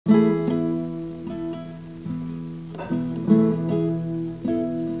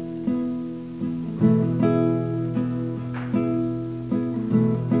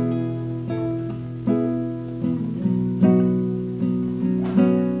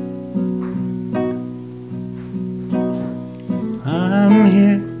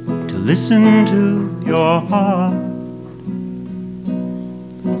listen to your heart,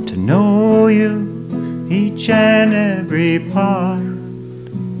 to know you each and every part.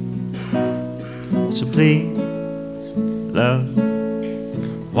 So please, love,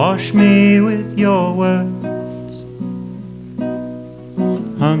 wash me with your words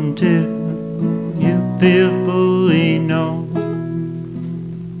until you feel fully known.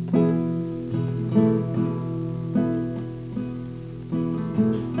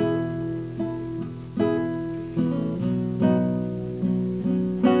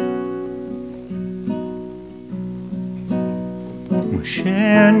 We'll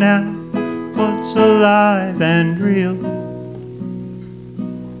share now what's alive and real.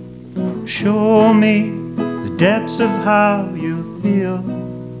 Show me the depths of how you feel.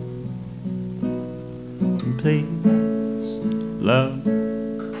 And please, love,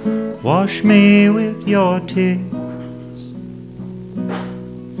 wash me with your tears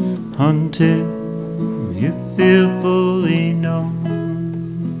until you feel fully known.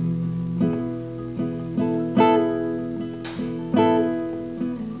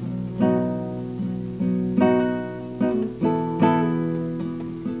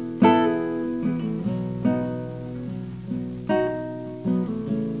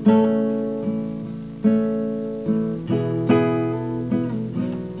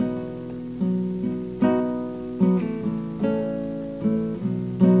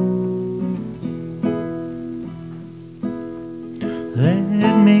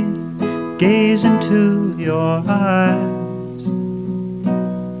 Let me gaze into your eyes.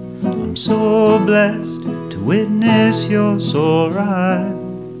 I'm so blessed to witness your soul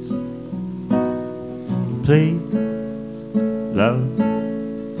rise. Please, love,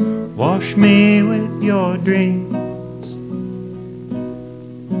 wash me with your dreams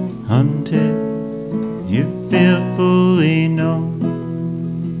until you feel fully known.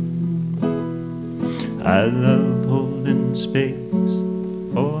 I love holding space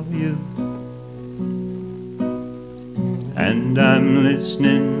for you, and I'm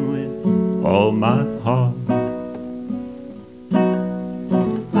listening with all my heart.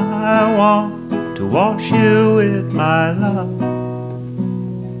 I want to wash you with my love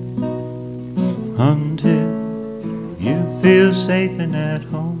until you feel safe and at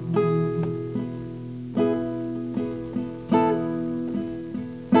home.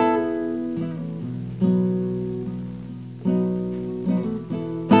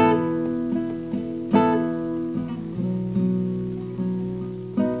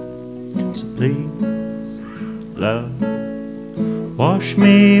 So please, love, wash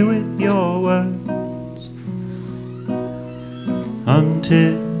me with your words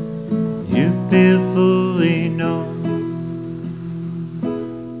until you feel fully known.